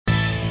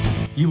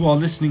You are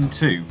listening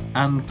to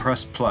And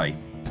Press Play,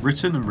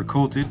 written and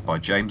recorded by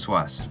James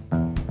West.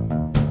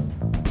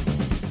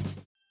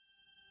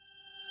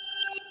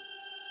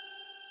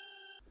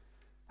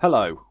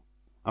 Hello,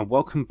 and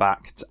welcome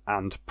back to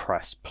And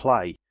Press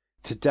Play.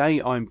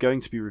 Today I'm going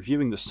to be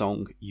reviewing the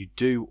song You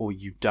Do or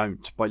You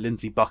Don't by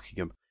Lindsey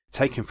Buckingham,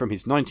 taken from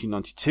his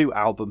 1992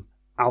 album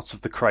Out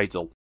of the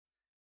Cradle.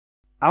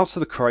 Out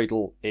of the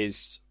Cradle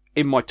is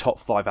in my top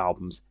 5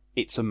 albums.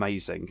 It's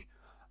amazing.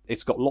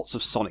 It's got lots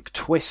of sonic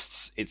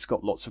twists, it's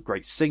got lots of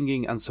great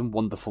singing and some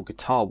wonderful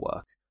guitar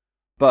work.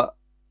 But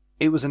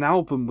it was an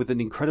album with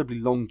an incredibly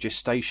long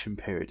gestation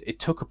period. It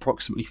took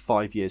approximately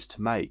 5 years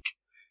to make.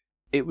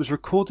 It was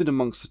recorded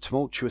amongst the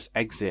tumultuous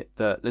exit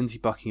that Lindsey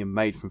Buckingham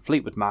made from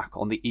Fleetwood Mac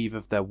on the eve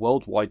of their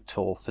worldwide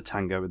tour for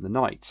Tango in the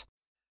Night.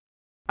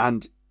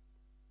 And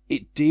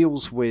it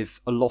deals with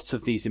a lot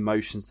of these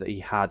emotions that he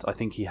had. I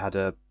think he had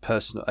a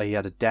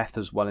death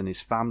as well in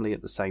his family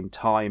at the same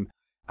time.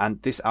 And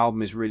this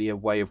album is really a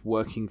way of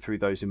working through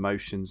those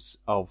emotions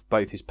of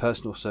both his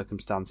personal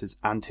circumstances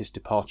and his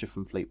departure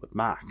from Fleetwood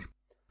Mac.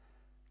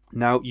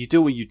 Now, You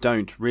Do or You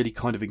Don't really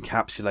kind of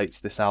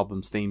encapsulates this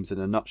album's themes in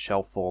a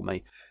nutshell for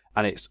me,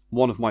 and it's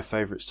one of my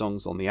favourite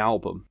songs on the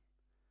album.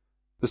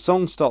 The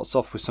song starts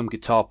off with some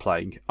guitar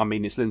playing. I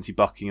mean, it's Lindsey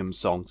Buckingham's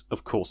songs,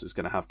 of course it's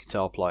going to have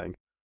guitar playing.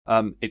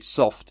 It's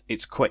soft,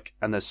 it's quick,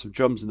 and there's some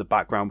drums in the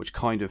background which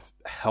kind of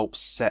helps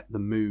set the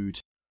mood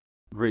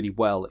really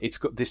well.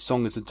 This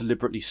song has a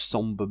deliberately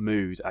somber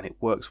mood and it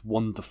works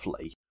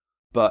wonderfully,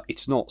 but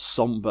it's not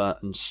somber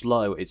and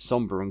slow, it's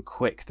somber and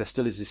quick. There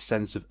still is this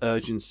sense of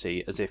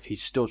urgency, as if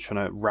he's still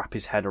trying to wrap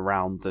his head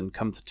around and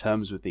come to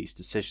terms with these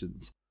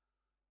decisions.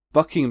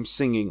 Buckingham's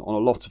singing on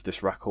a lot of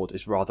this record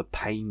is rather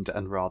pained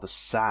and rather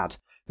sad.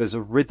 There's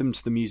a rhythm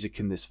to the music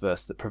in this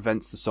verse that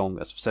prevents the song,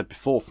 as I've said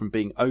before, from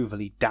being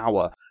overly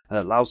dour and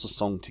allows the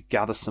song to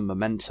gather some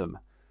momentum.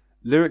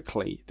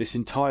 Lyrically, this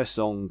entire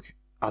song,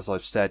 as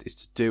I've said, is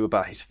to do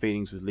about his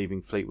feelings with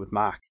leaving Fleetwood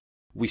Mac.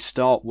 We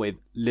start with,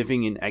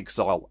 living in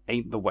exile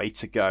ain't the way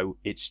to go,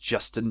 it's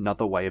just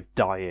another way of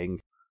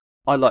dying.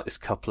 I like this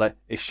couplet.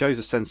 It shows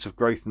a sense of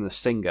growth in the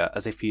singer,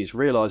 as if he is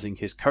realising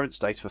his current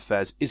state of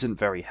affairs isn't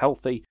very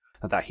healthy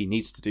and that he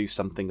needs to do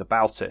something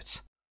about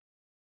it.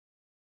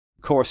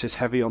 The chorus is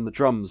heavy on the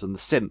drums and the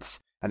synths,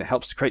 and it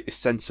helps to create this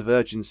sense of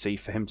urgency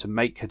for him to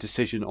make a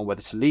decision on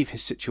whether to leave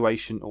his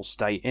situation or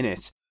stay in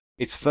it.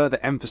 It's further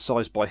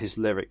emphasised by his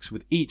lyrics,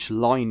 with each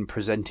line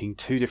presenting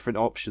two different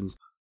options,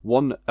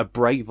 one a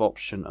brave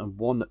option and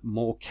one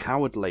more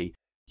cowardly.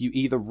 You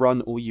either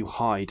run or you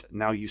hide,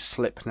 now you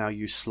slip, now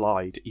you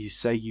slide. You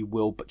say you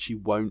will, but you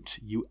won't.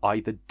 You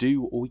either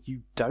do or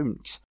you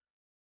don't.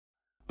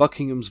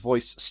 Buckingham's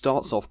voice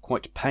starts off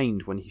quite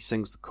pained when he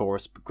sings the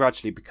chorus, but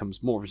gradually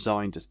becomes more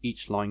resigned as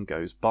each line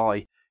goes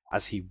by,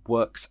 as he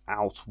works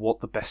out what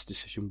the best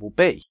decision will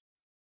be.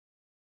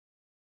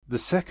 The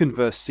second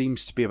verse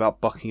seems to be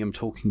about Buckingham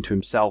talking to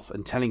himself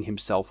and telling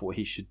himself what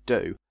he should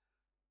do.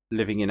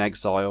 Living in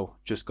exile,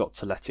 just got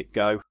to let it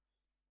go.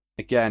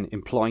 Again,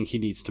 implying he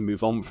needs to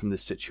move on from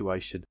this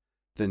situation.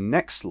 The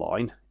next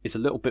line is a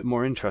little bit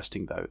more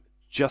interesting though.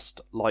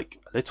 Just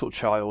like a little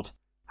child,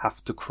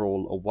 have to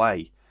crawl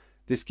away.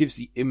 This gives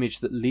the image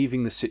that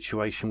leaving the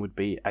situation would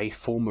be a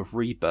form of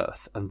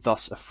rebirth and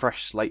thus a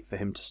fresh slate for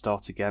him to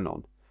start again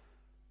on.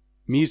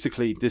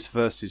 Musically, this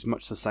verse is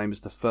much the same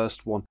as the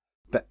first one,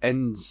 but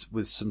ends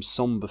with some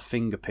sombre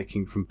finger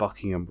picking from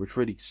Buckingham, which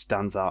really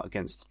stands out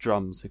against the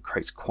drums. It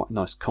creates quite a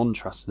nice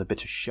contrast and a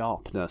bit of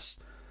sharpness.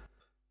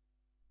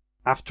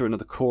 After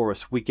another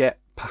chorus, we get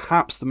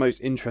perhaps the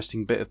most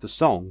interesting bit of the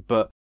song,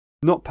 but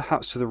not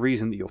perhaps for the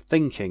reason that you're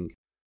thinking.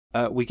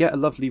 We get a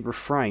lovely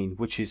refrain,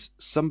 which is,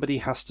 somebody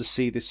has to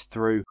see this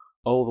through,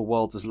 oh, the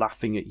world is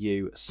laughing at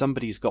you,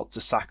 somebody's got to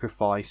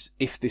sacrifice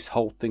if this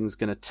whole thing's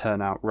going to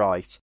turn out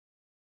right.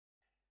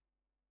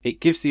 It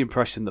gives the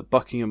impression that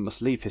Buckingham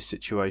must leave his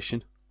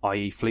situation,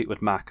 i.e.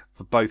 Fleetwood Mac,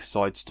 for both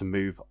sides to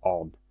move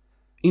on.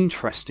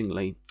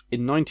 Interestingly,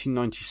 in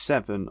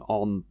 1997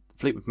 on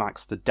Fleetwood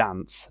Mac's The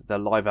Dance, their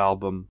live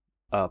album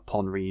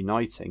upon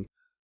reuniting,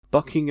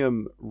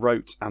 Buckingham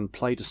wrote and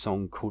played a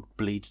song called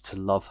Bleed to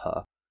Love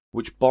Her,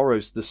 which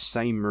borrows the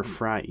same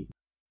refrain.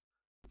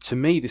 To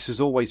me, this has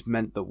always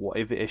meant that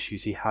whatever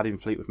issues he had in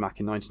Fleetwood Mac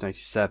in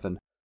 1987,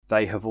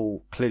 they have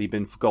all clearly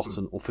been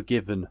forgotten or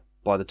forgiven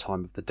by the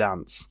time of The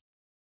Dance.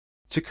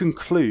 To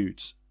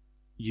conclude,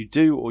 You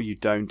Do or You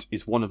Don't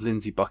is one of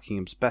Lindsey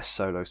Buckingham's best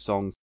solo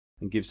songs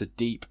and gives a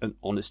deep and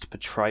honest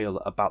portrayal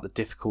about the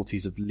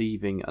difficulties of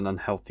leaving an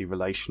unhealthy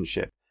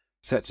relationship,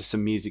 set to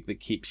some music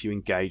that keeps you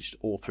engaged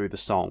all through the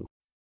song.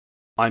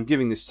 I'm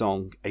giving this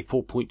song a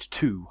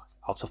 4.2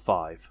 out of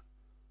 5.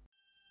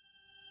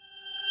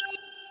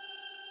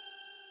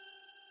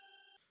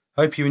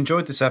 Hope you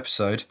enjoyed this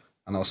episode,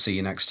 and I'll see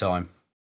you next time.